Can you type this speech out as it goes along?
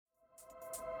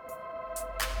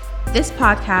This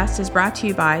podcast is brought to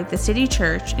you by the City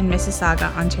Church in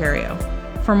Mississauga, Ontario.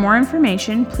 For more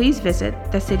information, please visit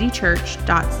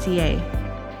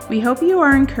thecitychurch.ca. We hope you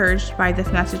are encouraged by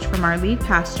this message from our lead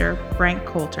pastor, Frank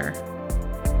Coulter.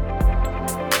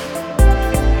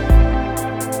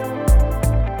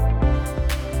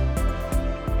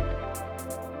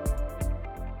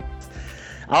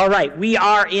 All right, we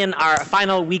are in our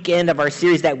final weekend of our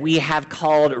series that we have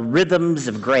called Rhythms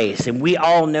of Grace. And we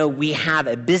all know we have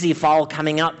a busy fall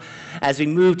coming up as we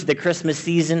move to the Christmas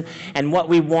season. And what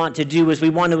we want to do is we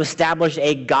want to establish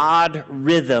a God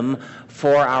rhythm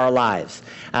for our lives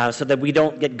so that we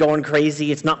don't get going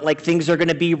crazy. It's not like things are going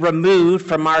to be removed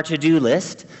from our to-do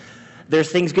list. There's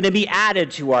things going to be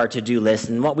added to our to-do list.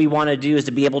 And what we want to do is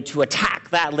to be able to attack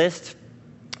that list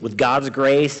with God's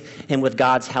grace and with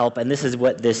God's help. And this is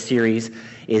what this series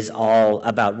is all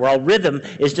about. Well, rhythm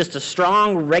is just a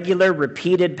strong, regular,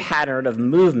 repeated pattern of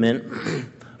movement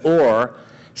or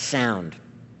sound.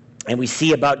 And we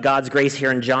see about God's grace here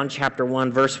in John chapter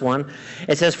 1, verse 1.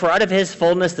 It says, "For out of his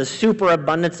fullness, the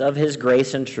superabundance of his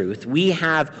grace and truth, we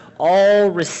have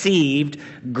all received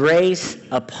grace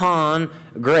upon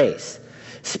grace.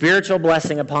 Spiritual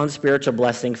blessing upon spiritual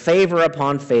blessing, favor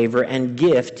upon favor, and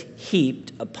gift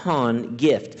heaped upon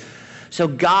gift." So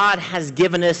God has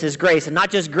given us his grace, and not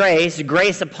just grace,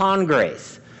 grace upon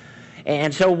grace.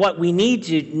 And so what we need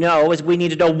to know is we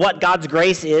need to know what God's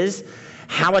grace is,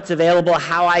 how it's available,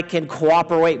 how I can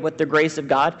cooperate with the grace of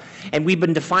God. And we've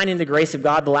been defining the grace of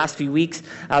God the last few weeks.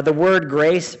 The word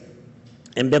grace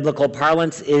in biblical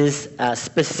parlance is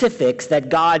specifics that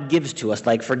God gives to us,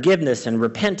 like forgiveness and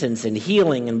repentance and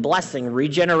healing and blessing,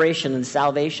 regeneration and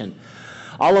salvation.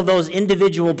 All of those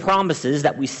individual promises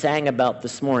that we sang about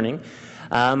this morning,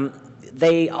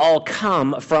 they all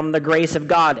come from the grace of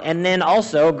God. And then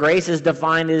also, grace is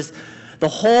defined as the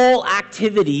whole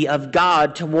activity of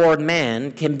God toward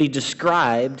man can be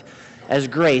described as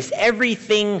grace.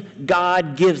 Everything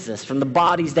God gives us, from the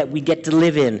bodies that we get to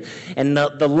live in, and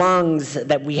the lungs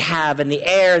that we have, and the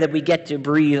air that we get to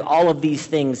breathe, all of these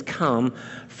things come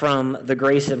from the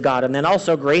grace of God. And then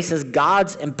also, grace is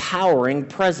God's empowering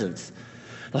presence.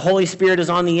 The Holy Spirit is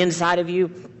on the inside of you.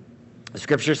 The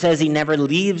Scripture says he never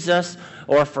leaves us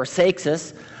or forsakes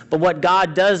us. But what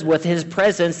God does with his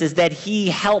presence is that he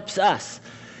helps us.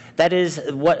 That is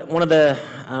what one of the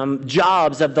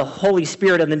jobs of the Holy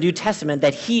Spirit in the New Testament,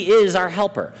 that he is our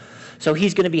helper. So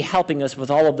he's going to be helping us with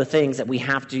all of the things that we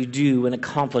have to do and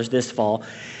accomplish this fall.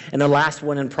 And the last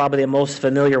one, and probably the most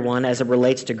familiar one as it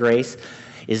relates to grace,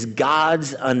 is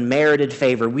God's unmerited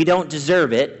favor. We don't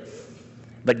deserve it,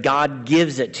 but God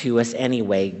gives it to us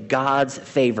anyway. God's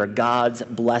favor, God's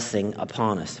blessing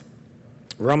upon us.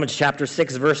 Romans chapter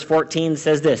 6, verse 14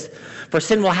 says this, "For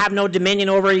sin will have no dominion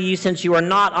over you, since you are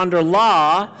not under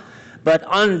law, but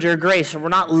under grace." So we're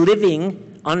not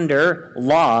living under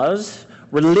laws.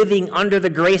 We're living under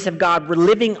the grace of God. We're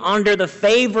living under the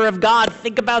favor of God.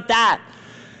 Think about that.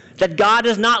 That God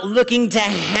is not looking to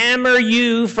hammer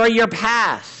you for your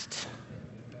past.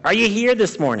 Are you here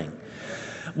this morning?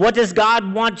 What does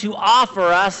God want to offer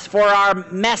us for our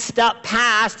messed up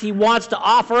past? He wants to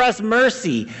offer us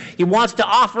mercy. He wants to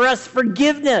offer us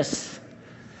forgiveness.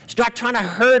 He's not trying to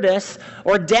hurt us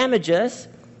or damage us.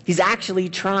 He's actually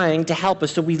trying to help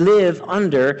us, so we live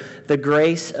under the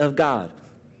grace of God.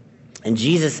 And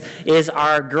Jesus is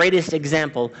our greatest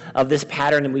example of this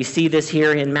pattern, and we see this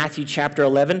here in Matthew chapter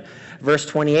 11, verse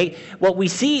 28. What we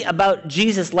see about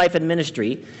Jesus' life and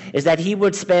ministry is that he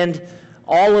would spend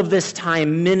all of this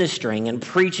time ministering and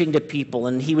preaching to people,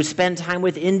 and he would spend time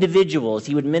with individuals.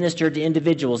 He would minister to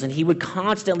individuals, and he would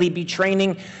constantly be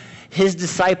training his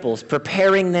disciples,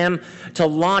 preparing them to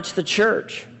launch the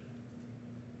church.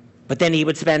 But then he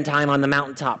would spend time on the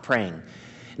mountaintop praying.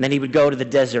 And then he would go to the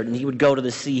desert, and he would go to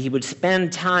the sea. He would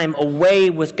spend time away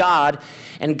with God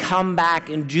and come back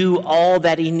and do all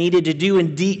that he needed to do.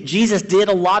 And Jesus did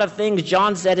a lot of things.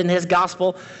 John said in his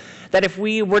gospel that if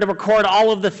we were to record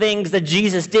all of the things that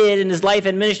Jesus did in his life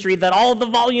and ministry, that all the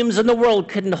volumes in the world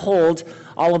couldn't hold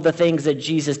all of the things that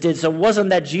Jesus did. So it wasn't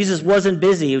that Jesus wasn't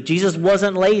busy. Jesus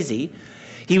wasn't lazy.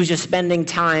 He was just spending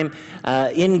time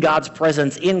in God's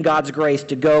presence, in God's grace,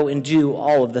 to go and do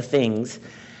all of the things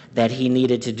that he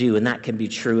needed to do. And that can be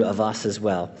true of us as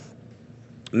well.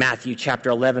 Matthew chapter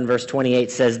 11, verse 28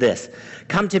 says this,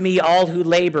 "Come to me, all who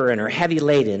labor and are heavy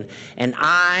laden, and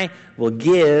I will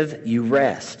give you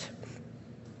rest.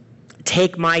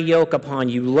 Take my yoke upon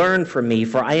you, learn from me,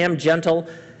 for I am gentle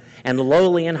and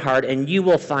lowly in heart, and you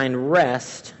will find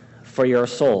rest for your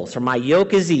souls. For my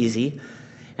yoke is easy,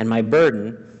 and my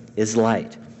burden is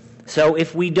light." So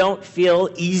if we don't feel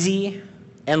easy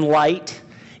and light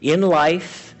in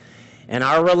life, and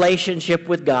our relationship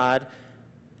with God,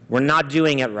 we're not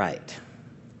doing it right.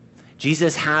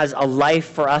 Jesus has a life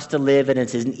for us to live, and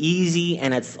it's an easy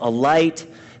and it's a light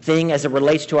thing as it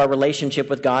relates to our relationship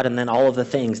with God, and then all of the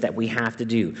things that we have to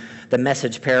do. The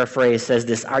Message paraphrase says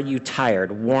this: are you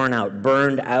tired, worn out,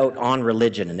 burned out on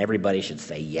religion? And everybody should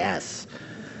say yes.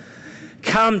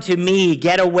 Come to me,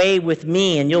 get away with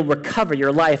me, and you'll recover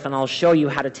your life, and I'll show you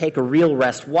how to take a real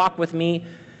rest. Walk with me,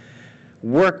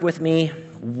 work with me,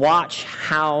 watch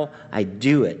how I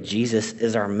do it. Jesus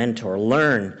is our mentor.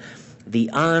 Learn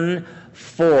the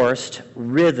unforced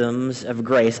rhythms of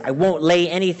grace. I won't lay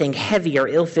anything heavy or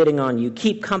ill-fitting on you.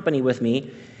 Keep company with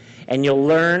me, and you'll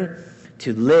learn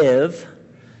to live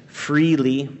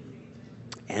freely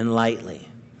and lightly.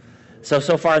 So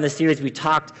far in this series, we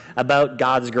talked about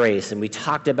God's grace, and we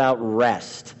talked about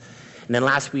rest. And then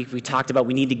last week, we talked about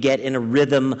we need to get in a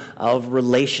rhythm of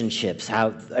relationships,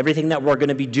 how everything that we're going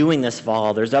to be doing this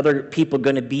fall, there's other people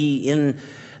going to be in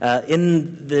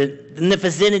the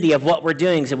vicinity of what we're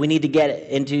doing, so we need to get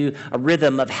into a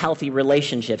rhythm of healthy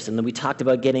relationships. And then we talked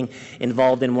about getting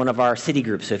involved in one of our city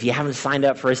groups. So if you haven't signed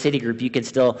up for a city group, you can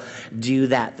still do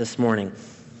that this morning.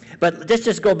 But let's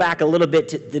just go back a little bit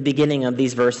to the beginning of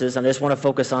these verses. I just want to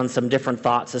focus on some different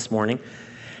thoughts this morning.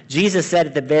 Jesus said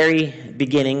at the very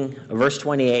beginning, verse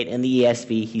 28 in the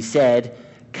ESV, he said,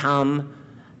 "Come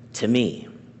to me."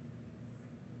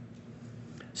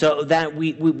 So that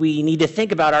we need to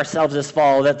think about ourselves this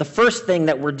fall, that the first thing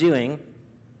that we're doing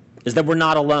is that we're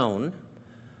not alone.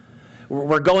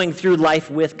 We're going through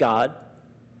life with God.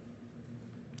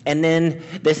 And then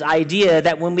this idea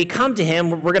that when we come to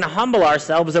him, we're going to humble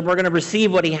ourselves, and we're going to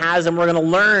receive what he has, and we're going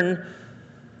to learn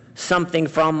something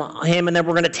from him, and then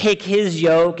we're going to take his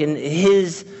yoke, and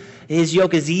his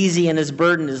yoke is easy and his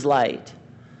burden is light.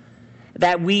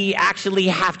 That we actually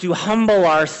have to humble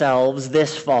ourselves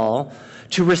this fall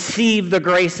to receive the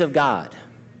grace of God.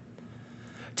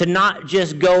 To not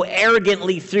just go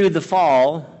arrogantly through the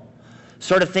fall,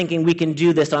 sort of thinking we can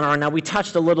do this on our own. Now, we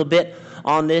touched a little bit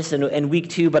on this in week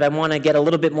 2, but I want to get a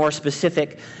little bit more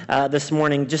specific this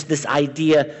morning, just this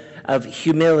idea of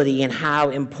humility and how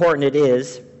important it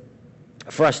is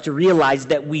for us to realize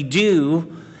that we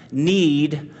do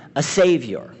need a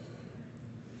Savior.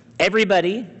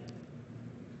 Everybody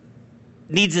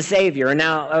needs a Savior.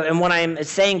 And what I'm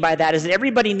saying by that is that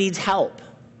everybody needs help.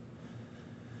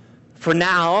 For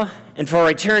now and for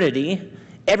eternity,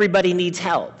 everybody needs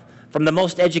help. From the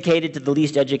most educated to the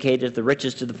least educated, the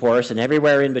richest to the poorest, and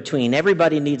everywhere in between,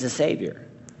 everybody needs a Savior.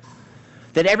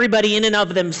 That everybody in and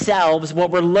of themselves,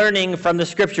 what we're learning from the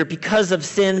Scripture, because of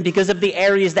sin, because of the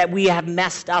areas that we have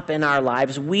messed up in our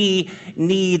lives, we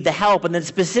need the help. And then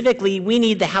specifically, we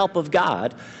need the help of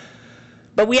God.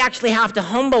 But we actually have to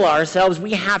humble ourselves.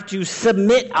 We have to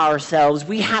submit ourselves.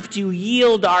 We have to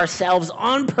yield ourselves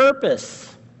on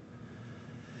purpose.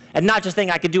 And not just think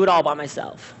I could do it all by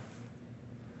myself.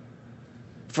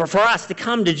 For us to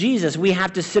come to Jesus, we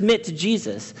have to submit to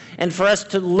Jesus. And for us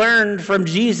to learn from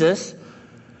Jesus,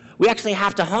 we actually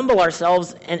have to humble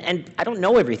ourselves. And I don't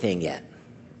know everything yet.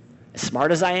 As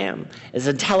smart as I am, as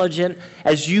intelligent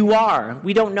as you are,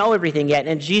 we don't know everything yet.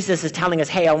 And Jesus is telling us,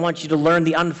 hey, I want you to learn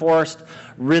the unforced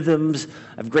rhythms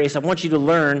of grace. I want you to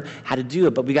learn how to do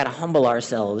it. But we got to humble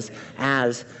ourselves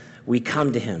as we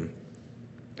come to him.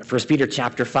 1 Peter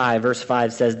chapter 5, verse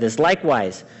 5 says this: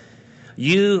 likewise,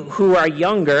 you who are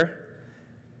younger,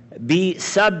 be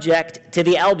subject to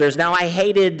the elders. Now, I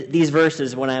hated these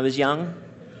verses when I was young,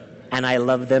 and I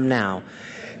love them now.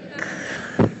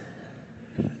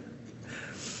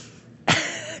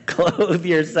 Clothe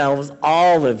yourselves,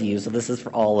 all of you, so this is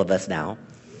for all of us now,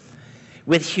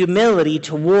 with humility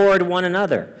toward one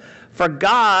another. For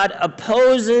God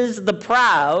opposes the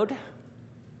proud,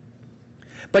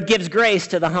 but gives grace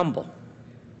to the humble.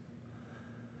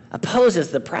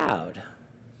 Opposes the proud.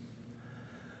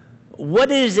 What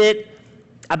is it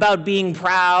about being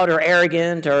proud or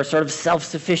arrogant or sort of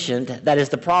self-sufficient that is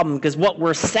the problem? Because what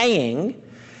we're saying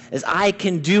is, I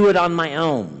can do it on my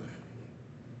own.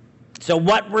 So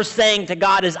what we're saying to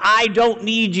God is, I don't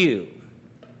need you.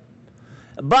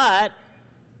 But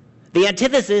the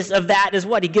antithesis of that is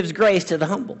what? He gives grace to the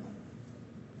humble.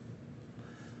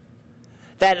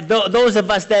 That those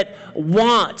of us that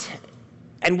want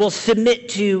and will submit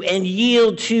to and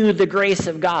yield to the grace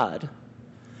of God,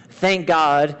 thank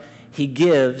God he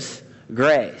gives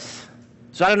grace.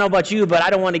 So I don't know about you, but I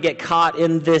don't want to get caught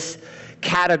in this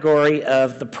category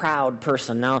of the proud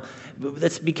person. Now,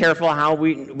 let's be careful how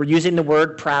we're using the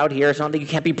word proud here. It's not that you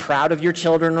can't be proud of your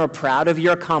children or proud of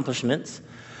your accomplishments,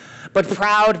 but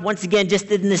proud, once again, just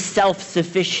in this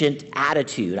self-sufficient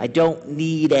attitude. I don't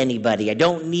need anybody. I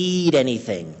don't need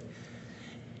anything.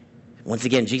 Once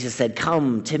again, Jesus said,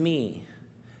 come to me.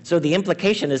 So the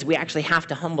implication is we actually have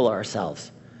to humble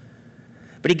ourselves.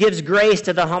 But he gives grace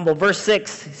to the humble. Verse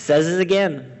 6 says it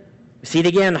again. See it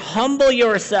again. Humble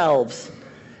yourselves,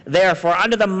 therefore,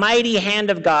 under the mighty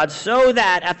hand of God, so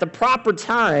that at the proper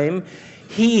time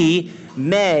he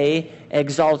may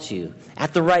exalt you.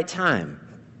 At the right time.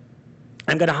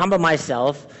 I'm going to humble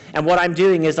myself, and what I'm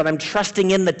doing is that I'm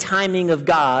trusting in the timing of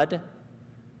God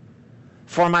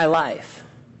for my life.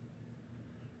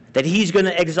 That he's going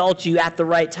to exalt you at the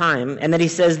right time. And then he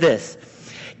says this,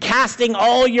 casting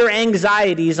all your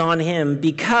anxieties on him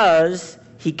because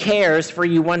he cares for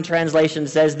you. One translation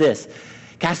says this,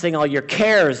 casting all your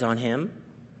cares on him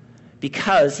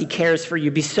because he cares for you.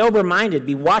 Be sober-minded,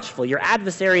 be watchful. Your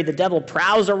adversary, the devil,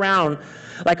 prowls around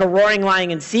like a roaring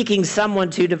lion and seeking someone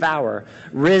to devour.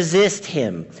 Resist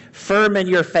him, firm in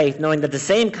your faith, knowing that the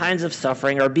same kinds of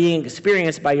suffering are being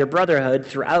experienced by your brotherhood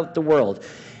throughout the world.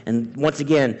 And once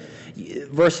again,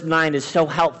 verse 9 is so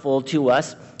helpful to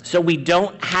us, so we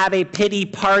don't have a pity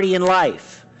party in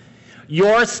life.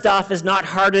 Your stuff is not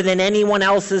harder than anyone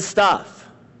else's stuff.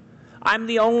 I'm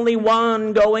the only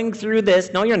one going through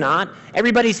this. No, you're not.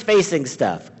 Everybody's facing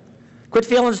stuff. Quit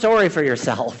feeling sorry for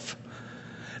yourself.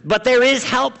 But there is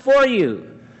help for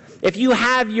you. If you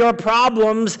have your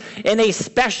problems in a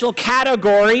special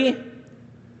category,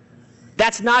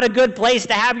 that's not a good place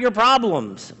to have your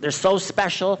problems. They're so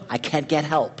special, I can't get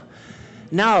help.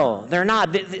 No, they're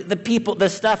not. The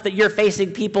stuff that you're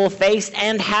facing, people faced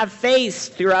and have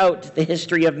faced throughout the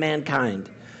history of mankind.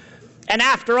 And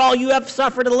after all, you have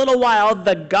suffered a little while.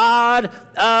 The God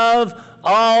of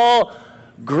all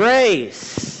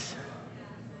grace,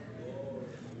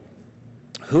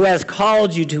 who has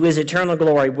called you to his eternal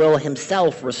glory, will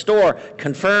himself restore,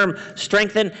 confirm,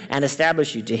 strengthen, and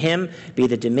establish you. To him be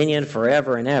the dominion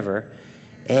forever and ever.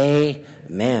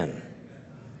 Amen.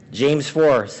 James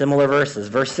 4, similar verses.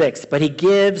 Verse 6, but he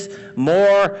gives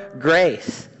more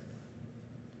grace.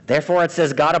 Therefore it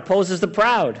says, God opposes the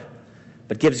proud,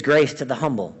 but gives grace to the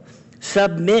humble.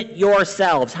 Submit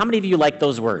yourselves. How many of you like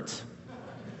those words?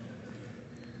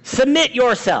 Submit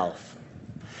yourself.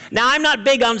 Now, I'm not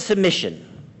big on submission.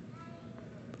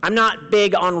 I'm not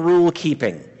big on rule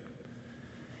keeping.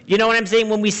 You know what I'm saying?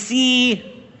 When we see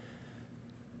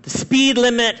the speed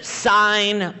limit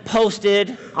sign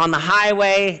posted on the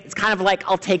highway, it's kind of like,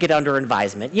 I'll take it under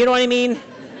advisement. You know what I mean?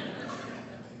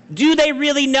 Do they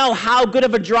really know how good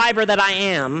of a driver that I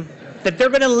am that they're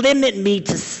going to limit me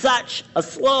to such a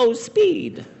slow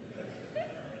speed?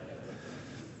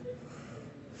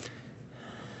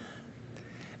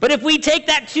 But if we take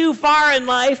that too far in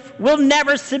life, we'll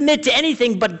never submit to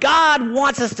anything. But God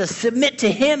wants us to submit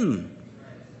to him.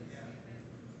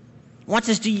 Wants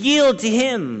us to yield to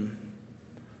him.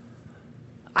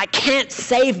 I can't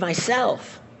save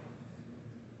myself.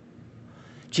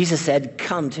 Jesus said,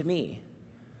 come to me.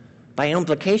 By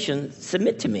implication,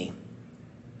 submit to me.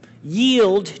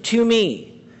 Yield to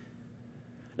me.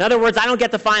 In other words, I don't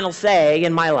get the final say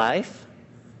in my life.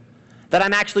 That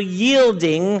I'm actually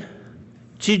yielding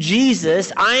to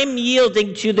Jesus. I'm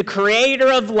yielding to the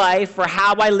creator of life for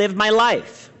how I live my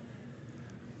life.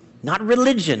 Not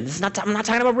religion. I'm not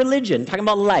talking about religion. I'm talking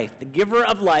about life. The giver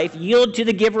of life. Yield to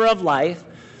the giver of life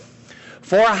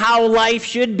for how life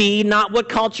should be, not what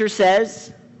culture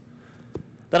says.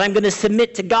 That I'm going to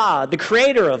submit to God, the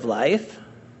creator of life,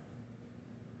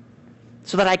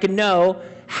 so that I can know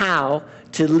how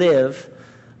to live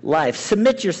life.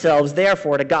 Submit yourselves,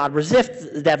 therefore, to God.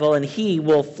 Resist the devil, and he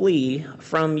will flee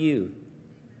from you.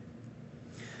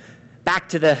 Back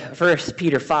to the 1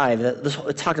 Peter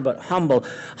 5, talk about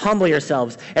humble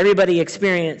yourselves. Everybody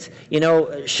experience,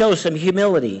 show some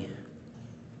humility.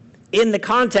 In the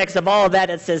context of all of that,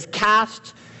 it says,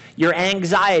 cast your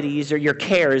anxieties or your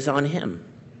cares on him.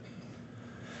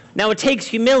 Now, it takes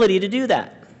humility to do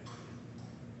that.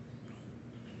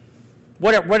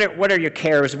 What are your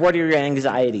cares? What are your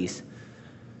anxieties?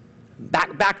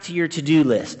 Back to your to-do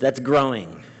list that's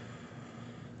growing.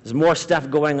 There's more stuff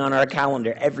going on our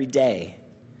calendar every day.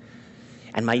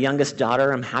 And my youngest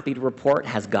daughter, I'm happy to report,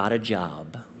 has got a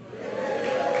job.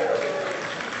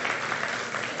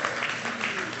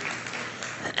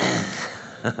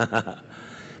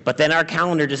 But then our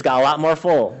calendar just got a lot more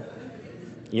full.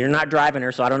 You're not driving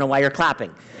her, so I don't know why you're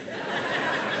clapping.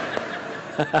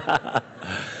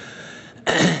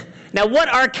 Now, what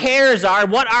our cares are,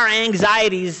 what our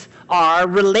anxieties are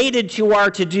related to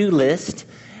our to-do list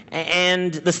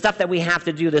and the stuff that we have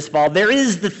to do this fall, there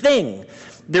is the thing.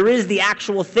 There is the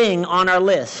actual thing on our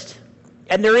list.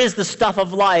 And there is the stuff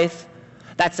of life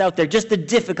that's out there, just the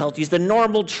difficulties, the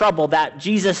normal trouble that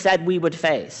Jesus said we would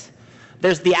face.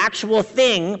 There's the actual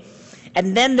thing,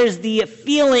 And then there's the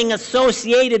feeling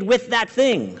associated with that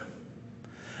thing.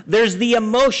 There's the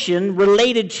emotion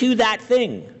related to that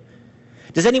thing.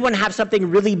 Does anyone have something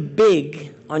really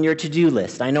big on your to-do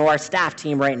list? I know our staff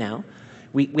team right now,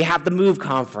 we have the MOVE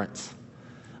conference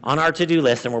on our to-do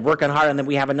list, and we're working hard, and then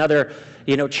we have another,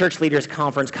 church leaders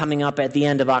conference coming up at the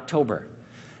end of October.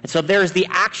 And so there's the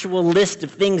actual list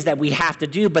of things that we have to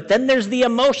do, but then there's the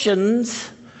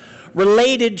emotions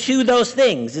related to those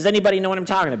things. Does anybody know what I'm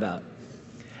talking about?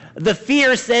 The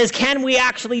fear says, can we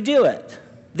actually do it?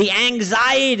 The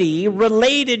anxiety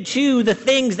related to the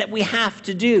things that we have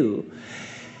to do.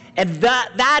 And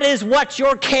that is what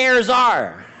your cares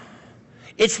are.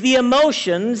 It's the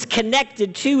emotions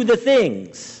connected to the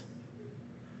things.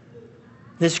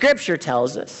 The scripture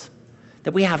tells us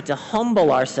that we have to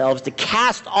humble ourselves to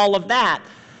cast all of that.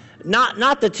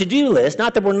 Not the to-do list,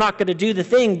 not that we're not going to do the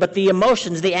thing, but the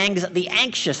emotions, the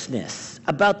anxiousness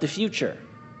about the future.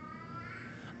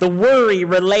 The worry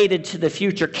related to the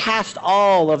future. Cast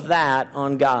all of that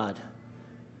on God.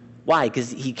 Why?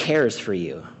 Because he cares for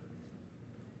you.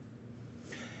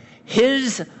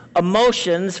 His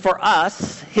emotions for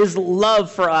us, his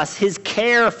love for us, his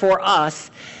care for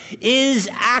us is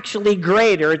actually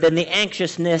greater than the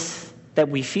anxiousness that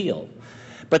we feel.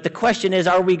 But the question is,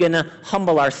 are we going to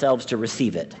humble ourselves to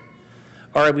receive it?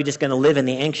 Or are we just going to live in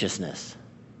the anxiousness?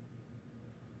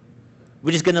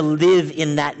 We're just going to live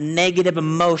in that negative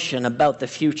emotion about the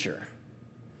future.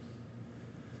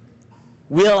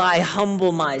 Will I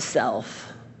humble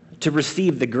myself to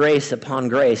receive the grace upon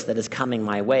grace that is coming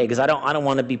my way? Because I don't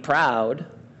want to be proud.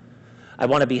 I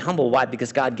want to be humble. Why?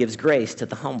 Because God gives grace to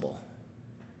the humble.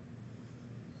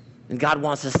 And God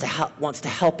wants to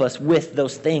help us with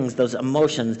those things, those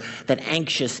emotions, that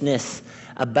anxiousness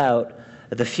about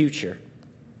the future.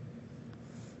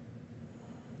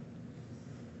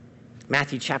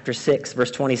 Matthew chapter 6,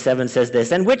 verse 27 says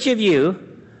this, "And which of you,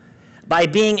 by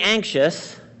being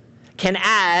anxious, can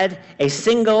add a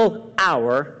single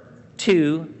hour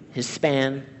to his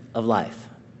span of life?"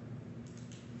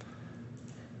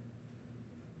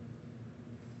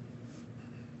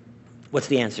 What's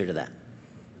the answer to that?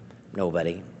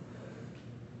 Nobody.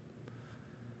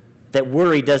 That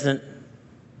worry doesn't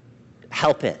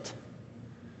help it.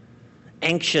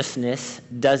 Anxiousness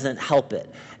doesn't help it.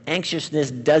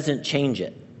 Anxiousness doesn't change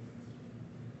it.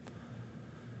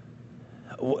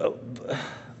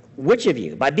 Which of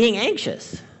you, by being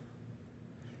anxious,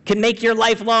 can make your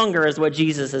life longer, is what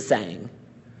Jesus is saying.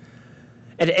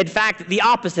 In fact, the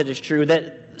opposite is true,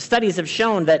 that studies have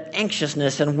shown that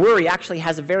anxiousness and worry actually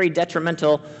has a very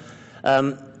detrimental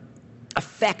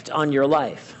effect on your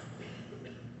life.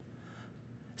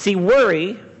 See,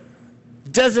 worry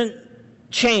doesn't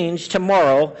change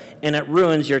tomorrow, and it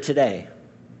ruins your today.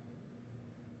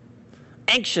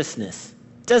 Anxiousness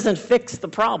doesn't fix the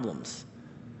problems,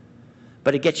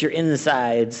 but it gets your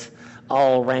insides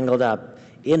all wrangled up.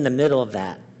 In the middle of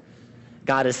that,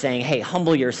 God is saying, hey,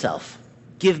 humble yourself.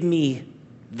 Give me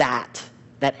that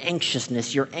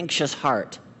anxiousness, your anxious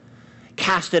heart.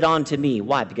 Cast it on to me.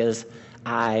 Why? Because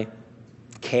I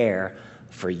care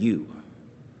for you.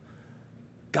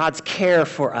 God's care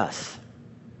for us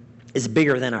is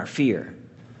bigger than our fear.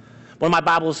 One of my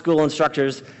Bible school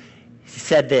instructors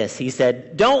said this. He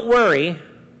said, don't worry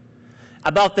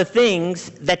about the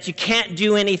things that you can't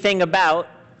do anything about,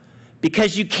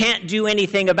 because you can't do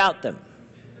anything about them.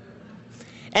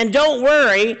 And don't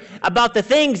worry about the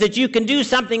things that you can do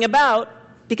something about,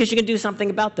 because you can do something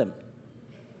about them.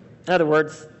 In other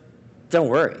words, don't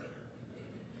worry.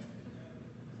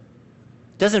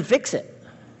 Doesn't fix it.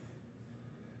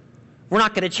 We're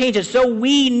not going to change it. So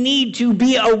we need to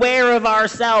be aware of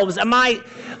ourselves. Am I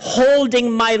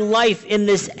holding my life in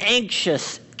this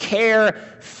anxious,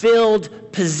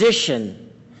 care-filled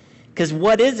position? Because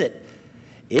what is it?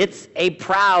 It's a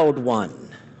proud one.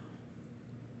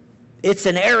 It's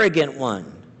an arrogant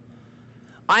one.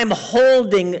 I'm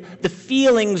holding the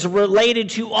feelings related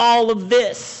to all of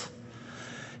this.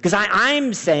 Because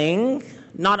I'm saying,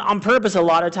 not on purpose a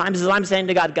lot of times, is I'm saying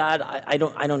to God, I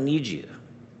don't need you.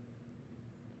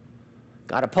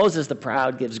 God opposes the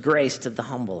proud, gives grace to the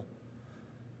humble.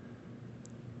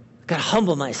 I've got to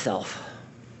humble myself.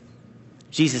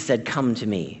 Jesus said, come to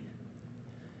me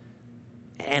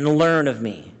and learn of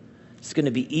me. It's going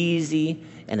to be easy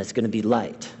and it's going to be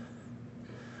light.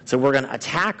 So we're going to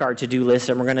attack our to-do list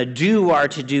and we're going to do our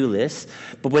to-do list.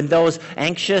 But when those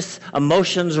anxious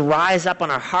emotions rise up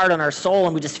on our heart, on our soul,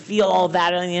 and we just feel all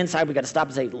that on the inside, we've got to stop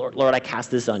and say, Lord, I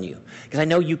cast this on you. Because I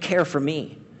know you care for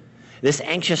me. This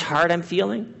anxious heart I'm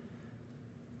feeling,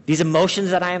 these emotions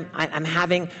that I'm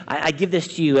having, I give this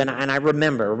to you, and I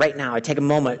remember right now, I take a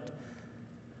moment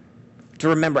to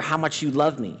remember how much you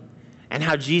love me and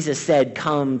how Jesus said,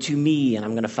 come to me and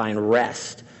I'm going to find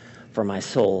rest for my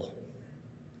soul.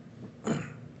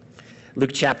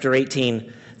 Luke chapter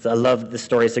 18, I love the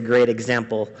story. It's a great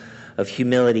example of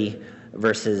humility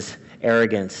versus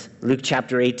arrogance. Luke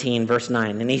chapter 18, verse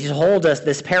 9. And he told us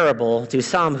this parable to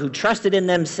some who trusted in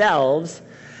themselves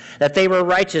that they were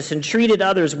righteous and treated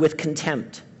others with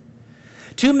contempt.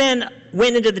 2 men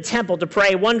went into the temple to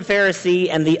pray, one Pharisee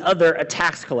and the other a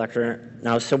tax collector.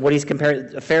 Now, so what he's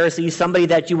comparing, a Pharisee, somebody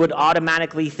that you would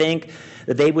automatically think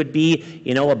that they would be,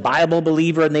 a Bible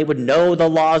believer and they would know the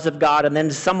laws of God, and then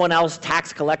someone else,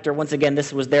 tax collector. Once again,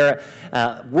 this was their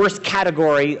worst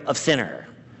category of sinner,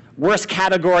 worst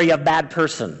category of bad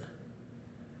person.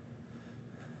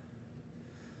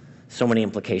 So many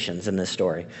implications in this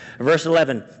story. Verse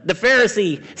 11, the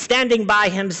Pharisee, standing by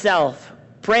himself,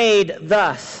 prayed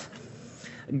thus,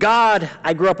 God,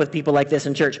 I grew up with people like this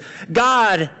in church,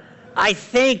 God, I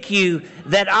thank you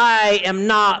that I am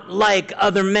not like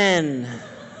other men.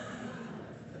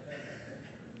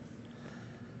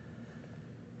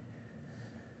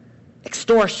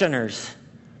 Extortioners,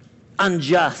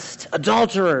 unjust,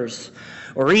 adulterers,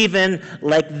 or even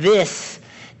like this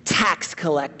tax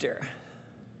collector.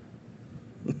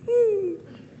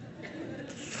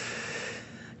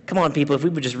 Come on, people, if we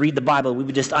would just read the Bible, we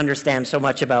would just understand so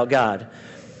much about God.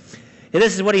 And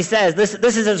this is what he says. This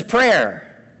is his prayer.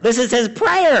 This is his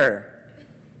prayer.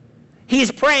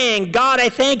 He's praying, God, I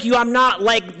thank you I'm not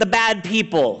like the bad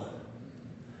people.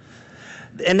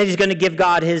 And then he's going to give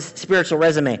God his spiritual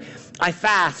resume. I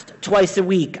fast twice a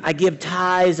week. I give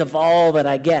tithes of all that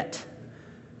I get.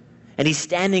 And he's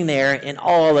standing there in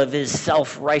all of his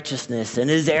self-righteousness and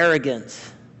his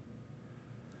arrogance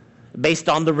based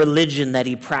on the religion that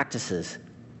he practices.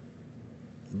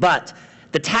 But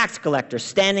the tax collector,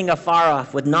 standing afar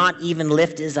off, would not even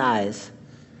lift his eyes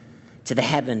to the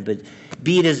heaven, but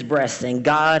beat his breast, saying,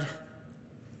 God,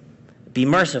 be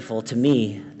merciful to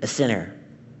me, a sinner.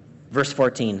 Verse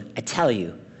 14, I tell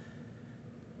you,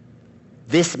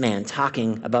 this man,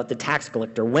 talking about the tax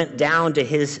collector, went down to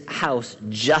his house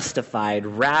justified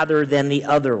rather than the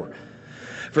other.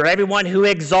 For everyone who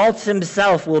exalts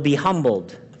himself will be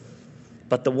humbled,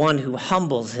 but the one who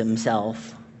humbles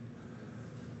himself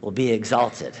will be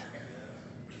exalted.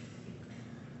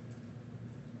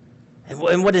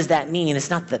 And what does that mean? It's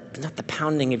not the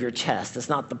pounding of your chest. It's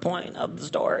not the point of the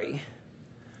story.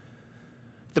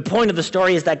 The point of the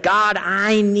story is that, God,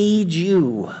 I need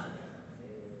you.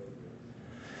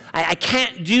 I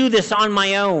can't do this on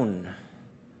my own.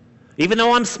 Even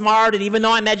though I'm smart and even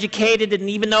though I'm educated and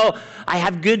even though I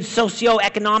have good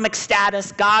socioeconomic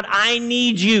status, God, I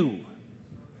need you.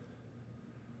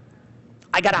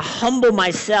 I got to humble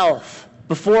myself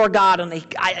before God, and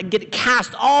I get to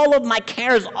cast all of my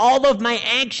cares, all of my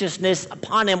anxiousness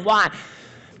upon him. Why?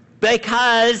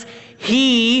 Because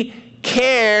he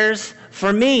cares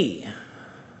for me.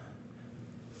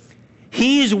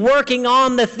 He's working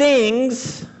on the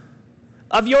things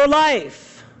of your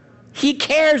life. He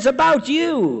cares about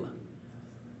you.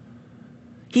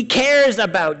 He cares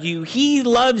about you. He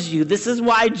loves you. This is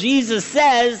why Jesus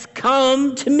says,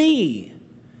 come to me.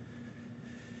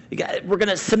 We're going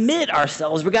to submit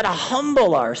ourselves. We've got to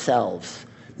humble ourselves.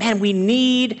 Man, we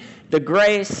need the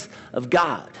grace of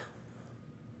God.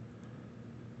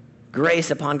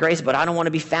 Grace upon grace, but I don't want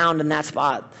to be found in that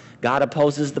spot. God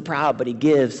opposes the proud, but he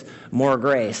gives more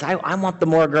grace. I want the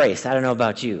more grace. I don't know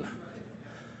about you.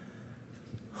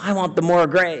 I want the more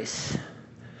grace.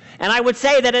 And I would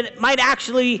say that it might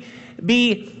actually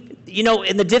be,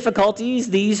 in the difficulties,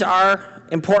 these are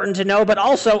important to know, but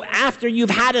also after you've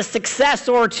had a success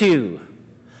or two.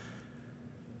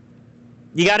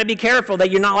 You got to be careful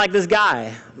that you're not like this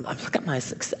guy. Look at my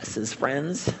successes,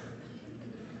 friends.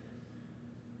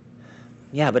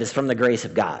 Yeah, but it's from the grace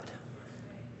of God.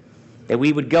 That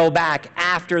we would go back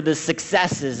after the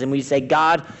successes and we say,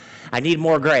 God, I need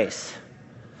more grace.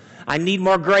 I need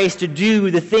more grace to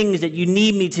do the things that you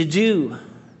need me to do.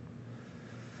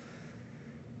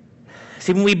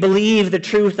 See, when we believe the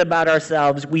truth about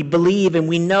ourselves, we believe and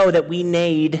we know that we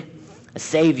need a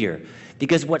Savior.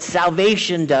 Because what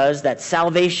salvation does, that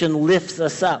salvation lifts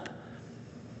us up.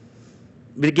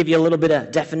 I'm going to give you a little bit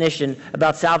of definition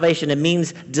about salvation. It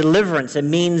means deliverance. It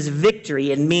means victory.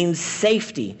 It means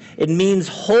safety. It means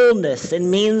wholeness. It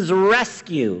means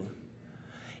rescue.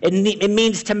 It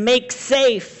means to make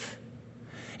safe.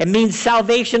 It means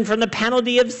salvation from the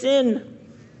penalty of sin.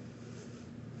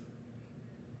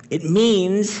 It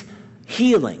means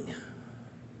healing.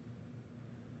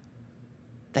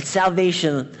 That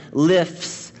salvation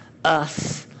lifts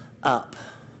us up.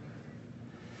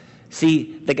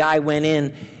 See, the guy went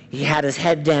in, He had his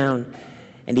head down,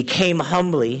 and he came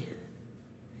humbly.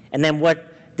 And then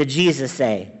what did Jesus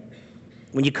say?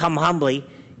 When you come humbly,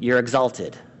 you're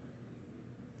exalted.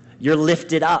 You're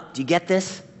lifted up. Do you get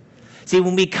this? See,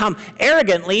 when we come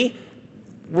arrogantly,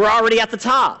 we're already at the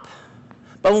top.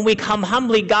 But when we come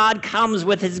humbly, God comes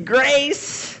with his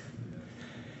grace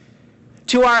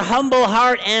to our humble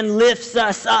heart and lifts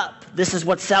us up. This is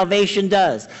what salvation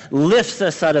does. Lifts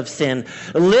us out of sin.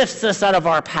 Lifts us out of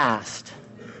our past.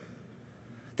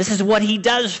 This is what he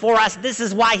does for us. This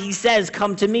is why he says,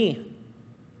 come to me.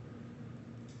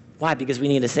 Why? Because we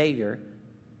need a Savior.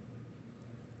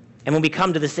 And when we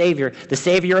come to the Savior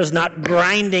is not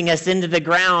grinding us into the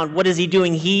ground. What is he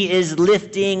doing? He is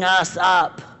lifting us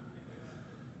up.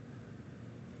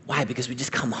 Why? Because we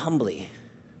just come humbly.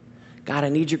 God, I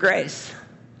need your grace.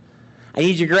 I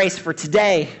need your grace for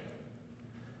today.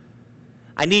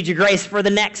 I need your grace for the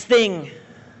next thing.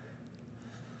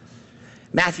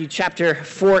 Matthew chapter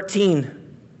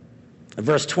 14,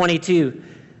 verse 22.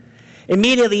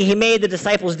 Immediately he made the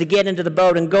disciples to get into the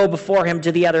boat and go before him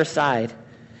to the other side.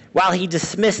 While he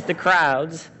dismissed the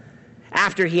crowds,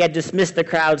 after he had dismissed the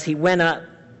crowds, he went up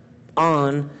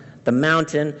on the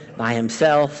mountain by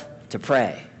himself to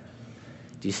pray.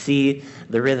 Do you see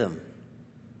the rhythm?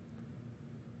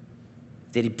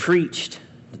 That he preached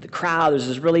to the crowd. There's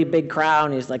this really big crowd,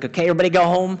 and he's like, okay, everybody go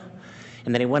home.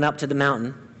 And then he went up to the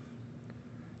mountain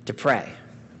to pray.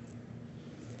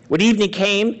 When evening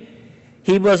came,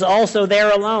 he was also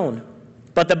there alone.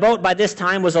 But the boat by this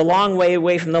time was a long way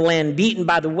away from the land, beaten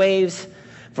by the waves,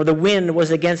 for the wind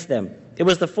was against them. It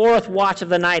was the fourth watch of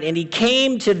the night, and he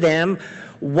came to them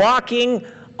walking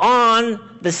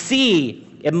on the sea.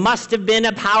 It must have been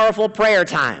a powerful prayer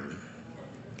time.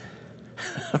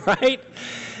 Right?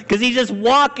 Because he's just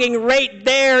walking right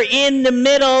there in the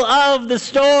middle of the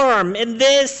storm. And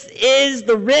this is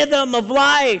the rhythm of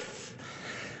life.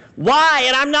 Why?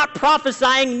 And I'm not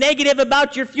prophesying negative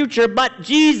about your future, but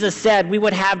Jesus said we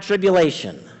would have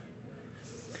tribulation.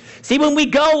 See, when we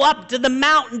go up to the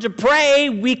mountain to pray,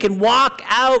 we can walk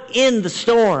out in the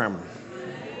storm.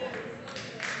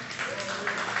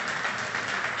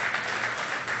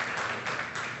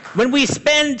 When we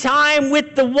spend time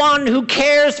with the one who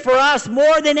cares for us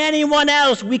more than anyone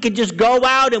else, we can just go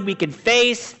out and we can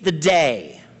face the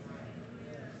day.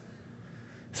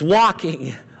 It's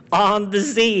walking on the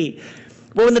sea.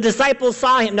 But when the disciples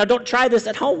saw him, now don't try this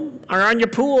at home or on your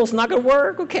pool, it's not going to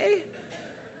work, okay?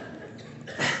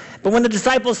 But when the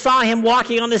disciples saw him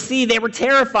walking on the sea, they were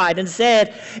terrified and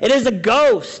said, "It is a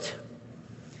ghost."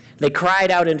 They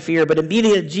cried out in fear, but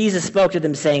immediately Jesus spoke to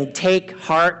them, saying, "Take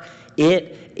heart,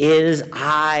 it is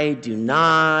I. Do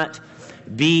not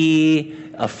be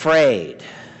afraid."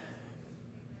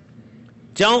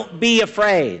 Don't be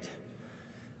afraid.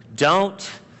 Don't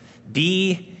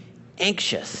be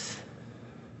anxious.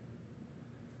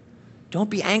 Don't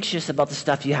be anxious about the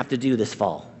stuff you have to do this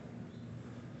fall.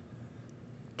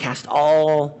 Cast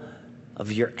all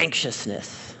of your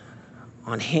anxiousness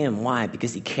on him. Why?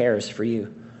 Because he cares for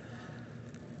you.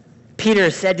 Peter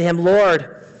said to him,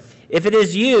 "Lord, if it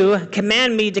is you,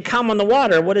 command me to come on the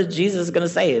water." What is Jesus going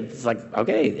to say? It's like,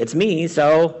 okay, it's me,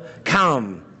 so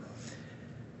come.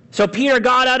 So Peter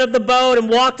got out of the boat and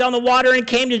walked on the water and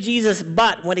came to Jesus.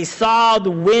 But when he saw the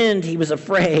wind, he was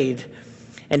afraid.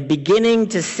 And beginning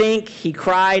to sink, he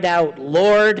cried out,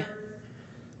 "Lord,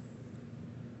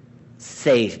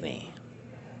 save me."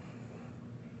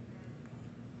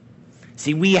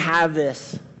 See, we have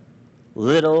this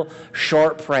little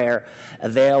short prayer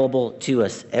available to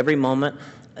us every moment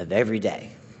of every day.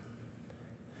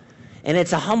 And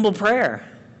it's a humble prayer.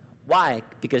 Why?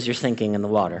 Because you're sinking in the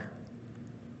water.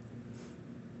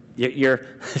 You're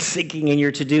sinking in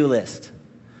your to-do list.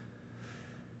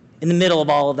 In the middle of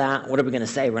all of that, what are we going to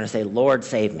say? We're going to say, "Lord,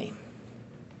 save me."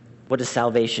 What does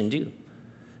salvation do?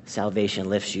 Salvation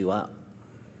lifts you up.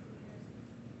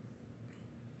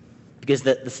 Because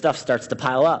the stuff starts to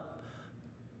pile up.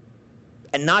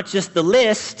 And not just the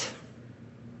list,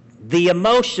 the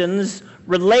emotions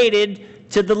related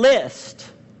to the list.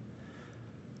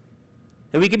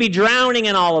 And we could be drowning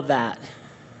in all of that.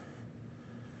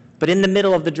 But in the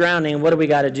middle of the drowning, what do we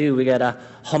got to do? We got to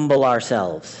humble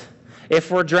ourselves. If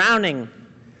we're drowning,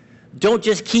 don't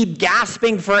just keep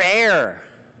gasping for air.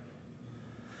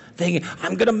 Thinking,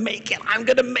 I'm going to make it, I'm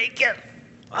going to make it.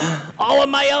 All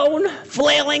on my own,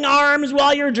 flailing arms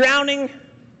while you're drowning.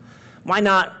 Why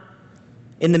not,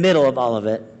 in the middle of all of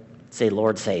it, say,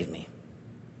 "Lord, save me"?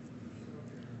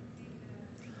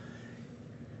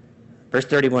 Verse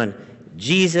 31,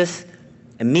 Jesus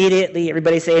immediately,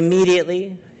 everybody say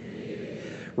immediately,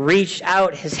 reached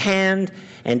out his hand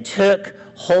and took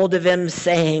hold of him,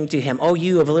 saying to him, "O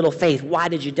you of little faith, why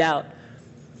did you doubt?"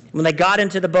 When they got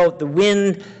into the boat, the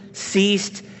wind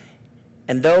ceased,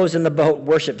 and those in the boat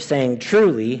worshiped, saying,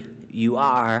 "Truly, you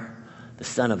are the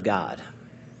Son of God."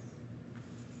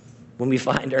 When we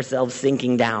find ourselves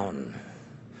sinking down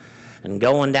and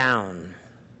going down,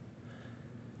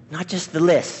 not just the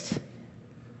list,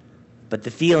 but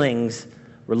the feelings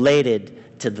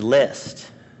related to the list.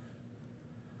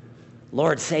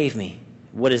 Lord, save me.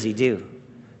 What does he do?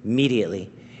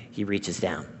 Immediately, he reaches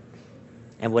down.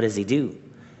 And what does he do?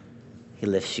 He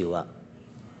lifts you up.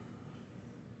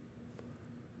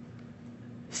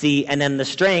 See, and then the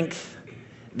strength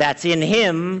that's in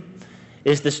him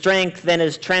is the strength then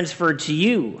is transferred to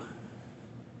you.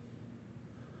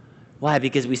 Why?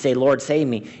 Because we say, "Lord, save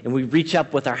me," and we reach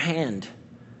up with our hand,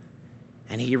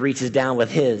 and he reaches down with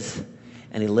his,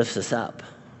 and he lifts us up.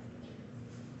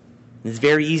 It's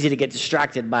very easy to get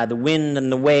distracted by the wind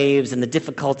and the waves and the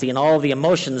difficulty and all the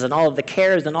emotions and all of the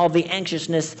cares and all the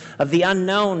anxiousness of the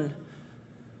unknown.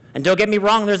 And don't get me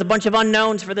wrong, there's a bunch of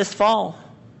unknowns for this fall.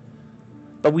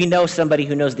 But we know somebody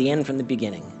who knows the end from the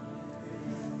beginning.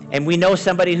 And we know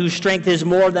somebody whose strength is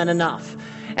more than enough.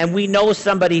 And we know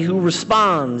somebody who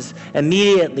responds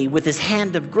immediately with his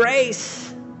hand of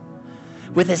grace,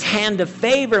 with his hand of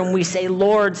favor. And we say,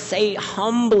 "Lord, say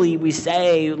humbly," we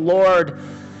say, "Lord,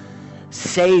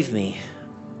 save me.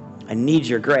 I need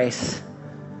your grace."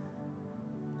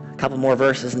 A couple more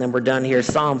verses and then we're done here.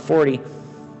 Psalm 40,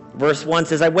 verse 1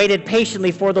 says, "I waited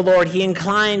patiently for the Lord. He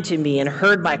inclined to me and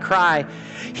heard my cry.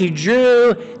 He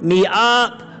drew me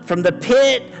up from the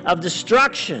pit of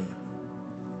destruction,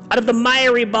 out of the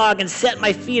miry bog, and set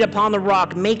my feet upon the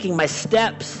rock, making my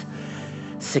steps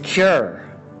secure.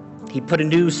 He put a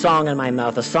new song in my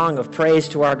mouth, a song of praise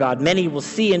to our God. Many will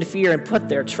see and fear and put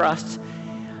their trust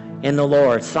in the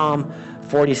Lord." Psalm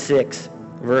 46,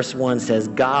 verse 1 says,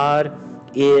 "God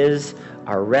is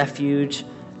our refuge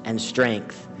and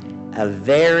strength, a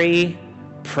very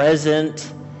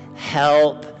present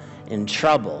help in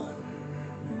trouble."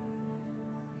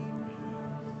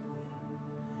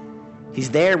 He's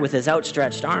there with his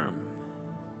outstretched arm.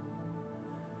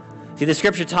 See, the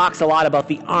scripture talks a lot about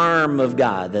the arm of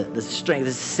God, the strength,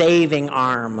 the saving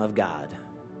arm of God.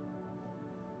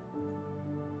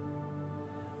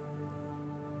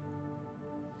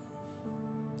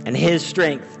 And his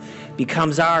strength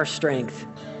becomes our strength.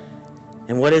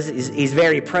 And what is it? He's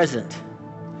very present.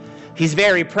 He's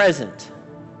very present.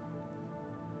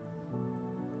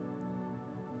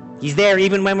 He's there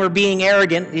even when we're being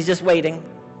arrogant. He's just waiting.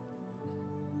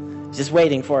 He's just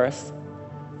waiting for us.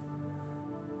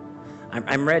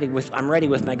 I'm ready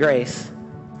with my grace.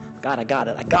 God, I got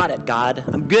it, God.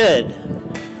 I'm good.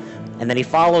 And then he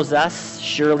follows us.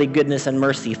 Surely goodness and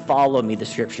mercy follow me, the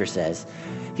scripture says.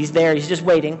 He's there. He's just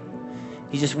waiting.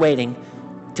 He's just waiting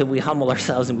till we humble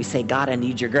ourselves and we say, "God, I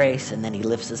need your grace." And then he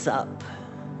lifts us up.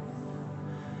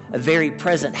 A very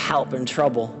present help in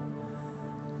trouble.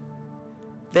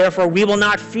 Therefore, we will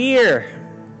not fear.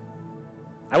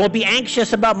 I won't be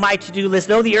anxious about my to-do list.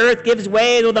 Though the earth gives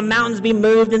way, though the mountains be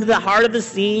moved into the heart of the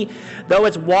sea, though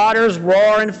its waters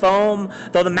roar and foam,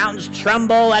 though the mountains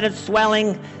tremble at its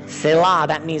swelling, Selah,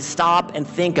 that means stop and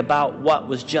think about what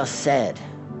was just said.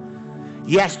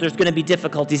 Yes, there's going to be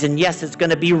difficulties, and yes, it's going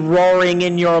to be roaring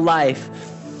in your life.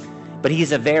 But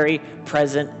he's a very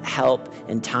present help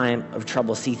in time of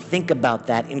trouble. See, think about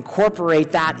that.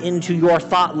 Incorporate that into your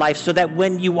thought life so that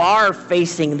when you are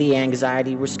facing the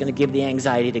anxiety, we're just going to give the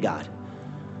anxiety to God.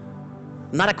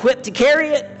 I'm not equipped to carry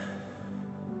it.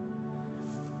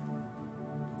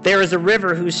 There is a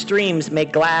river whose streams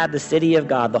make glad the city of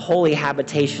God, the holy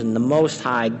habitation, the Most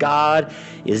High. God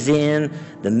is in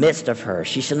the midst of her.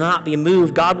 She shall not be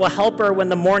moved. God will help her when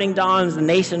the morning dawns, the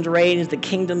nations reigns, the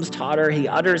kingdoms totter. He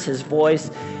utters his voice,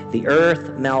 the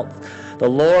earth melts. The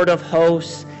Lord of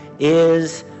hosts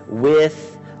is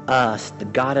with us. The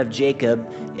God of Jacob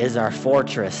is our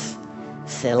fortress.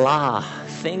 Selah.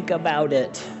 Think about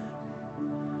it.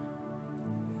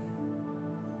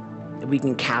 We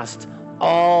can cast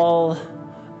all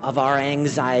of our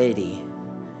anxiety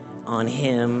on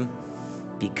him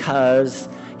because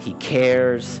he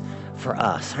cares for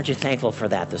us. Aren't you thankful for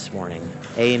that this morning?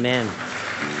 Amen.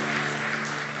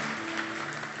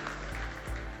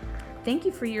 Thank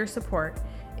you for your support.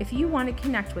 If you want to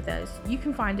connect with us, you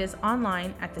can find us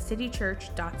online at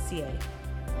thecitychurch.ca.